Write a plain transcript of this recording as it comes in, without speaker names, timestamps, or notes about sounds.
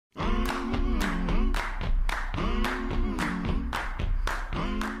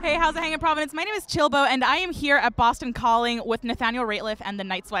Hey, how's it hanging, Providence? My name is Chilbo, and I am here at Boston Calling with Nathaniel Rateliff and the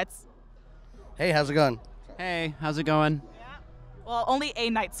Night Sweats. Hey, how's it going? Hey, how's it going? Yeah. Well, only a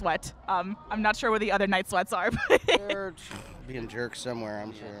Night Sweat. I'm not sure where the other Night Sweats are. They're being jerks somewhere,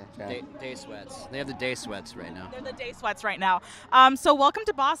 I'm sure. Yeah. Day sweats. They have the day sweats right now. They're the Day Sweats right now. So welcome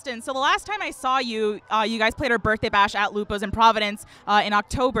to Boston. So the last time I saw you, you guys played our birthday bash at Lupo's in Providence in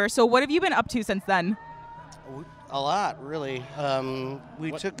October. So what have you been up to since then? A lot, really.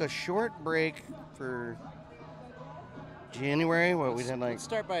 We took a short break for January. We did Let's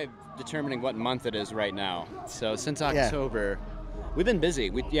start by determining what month it is right now. So since October, we've been busy.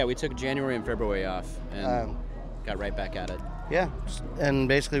 We took January and February off and got right back at it. Yeah, and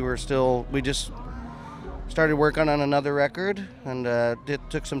basically we just started working on another record and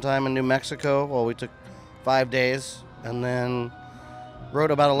took some time in New Mexico. Well, we took 5 days and then wrote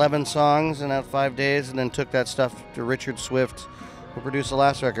about 11 songs in that 5 days and then took that stuff to Richard Swift, who produced the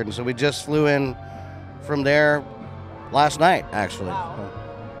last record. And so we just flew in from there last night, actually. Wow.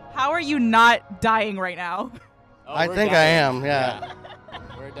 How are you not dying right now? Oh, I think I am, yeah.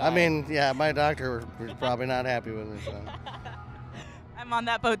 We're dying. I mean, yeah, my doctor was probably not happy with me. So. I'm on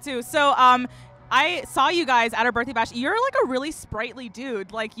that boat too. So I saw you guys at our birthday bash. You're like a really sprightly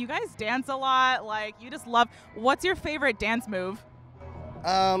dude. Like, you guys dance a lot. Like, you just love. What's your favorite dance move?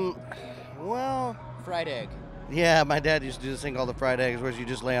 Well, fried egg. yeah, my dad used to do this thing called the fried eggs, where you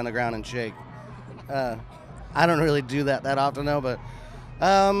just lay on the ground and shake. I don't really do that often, though, but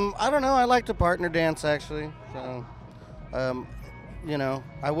I don't know. I like to partner dance, actually. So,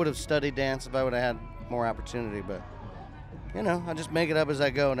 I would have studied dance if I would have had more opportunity, but, I just make it up as I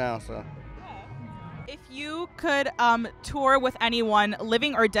go now, so. If you could tour with anyone,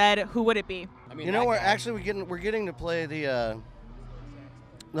 living or dead, who would it be? I mean, we're getting to play the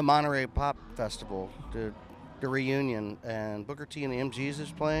Monterey Pop Festival, the reunion, and Booker T and the MGs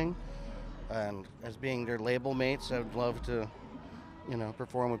is playing, and as being their label mates, I'd love to,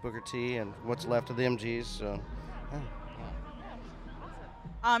 perform with Booker T and what's left of the MGs. So,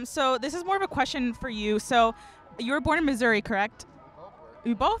 So this is more of a question for you. So you were born in Missouri, correct?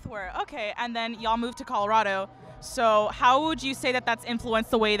 You both were. Okay, and then y'all moved to Colorado. So how would you say that that's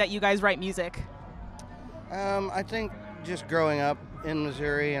influenced the way that you guys write music? I think just growing up in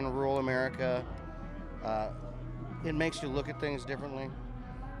Missouri and rural America, it makes you look at things differently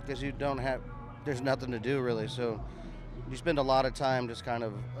because there's nothing to do really. So you spend a lot of time just kind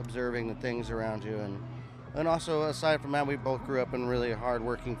of observing the things around you. And also, aside from that, we both grew up in really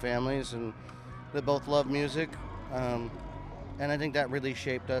hard-working families and they both love music. And I think that really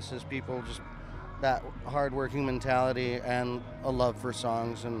shaped us as people, just that hard-working mentality and a love for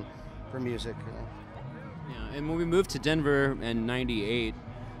songs and for music. Yeah, and when we moved to Denver in '98,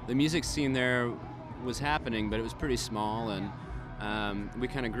 the music scene there was happening, but it was pretty small, and we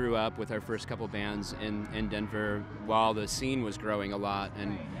kind of grew up with our first couple bands in Denver while the scene was growing a lot,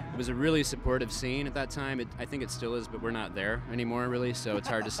 and it was a really supportive scene at that time. I think it still is, but we're not there anymore, really, so it's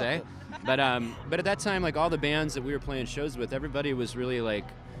hard to say. But at that time, like all the bands that we were playing shows with, everybody was really like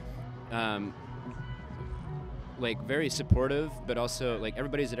very supportive, but also like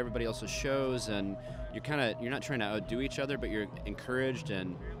everybody's at everybody else's shows, and you're not trying to outdo each other, but you're encouraged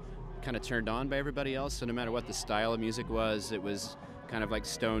and kind of turned on by everybody else. So no matter what the style of music was, it was kind of like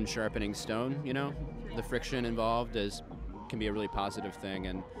stone sharpening stone. The friction involved can be a really positive thing,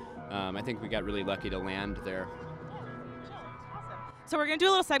 and I think we got really lucky to land there. So we're gonna do a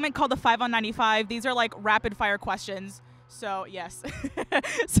little segment called the 5 on 95. These are like rapid fire questions. So yes.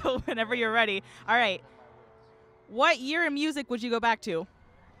 So whenever you're ready. All right. What year in music would you go back to?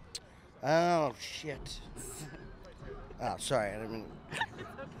 Oh, shit. Oh, sorry. I didn't mean.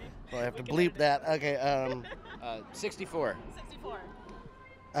 Well, I have to bleep that. Okay. 64.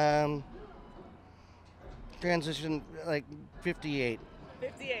 64. Transition, like 58.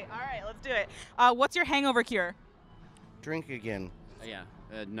 58. All right, let's do it. What's your hangover cure? Drink again. Yeah,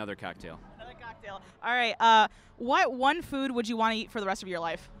 another cocktail. Another cocktail. All right. What one food would you want to eat for the rest of your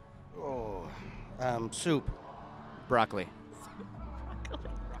life? Oh, soup. Broccoli.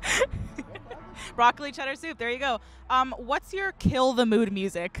 Broccoli cheddar soup. There you go. What's your kill the mood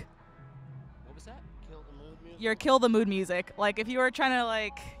music? What was that? Kill the mood music? Your kill the mood music. Like if you were trying to I'm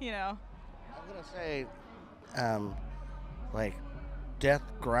gonna say, like death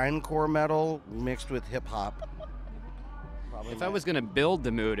grindcore metal mixed with hip hop. If I was gonna build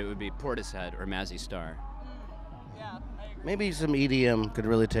the mood, it would be Portishead or Mazzy Star. Yeah, I agree. Maybe some EDM could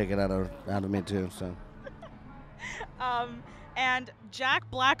really take it out of me too. So. And Jack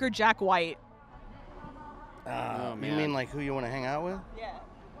Black or Jack White? Oh, You man. mean like who you want to hang out with? Yeah.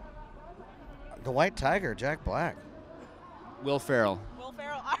 The White Tiger, Jack Black. Will Ferrell. Will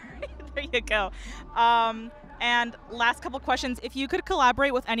Ferrell. All There you go. And last couple questions. If you could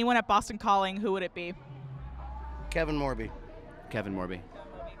collaborate with anyone at Boston Calling, who would it be? Kevin Morby. Kevin Morby.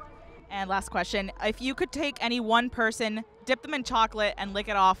 And last question. If you could take any one person, dip them in chocolate, and lick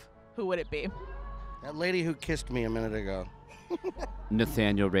it off, who would it be? That lady who kissed me a minute ago.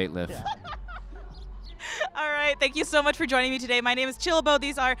 Nathaniel Rateliff. All right. Thank you so much for joining me today. My name is Chilbo.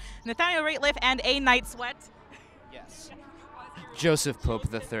 These are Nathaniel Rateliff and A Night Sweat. Yes. Joseph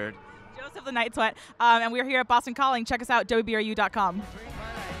Pope III. Joseph the Night Sweat. And we're here at Boston Calling. Check us out, WBRU.com.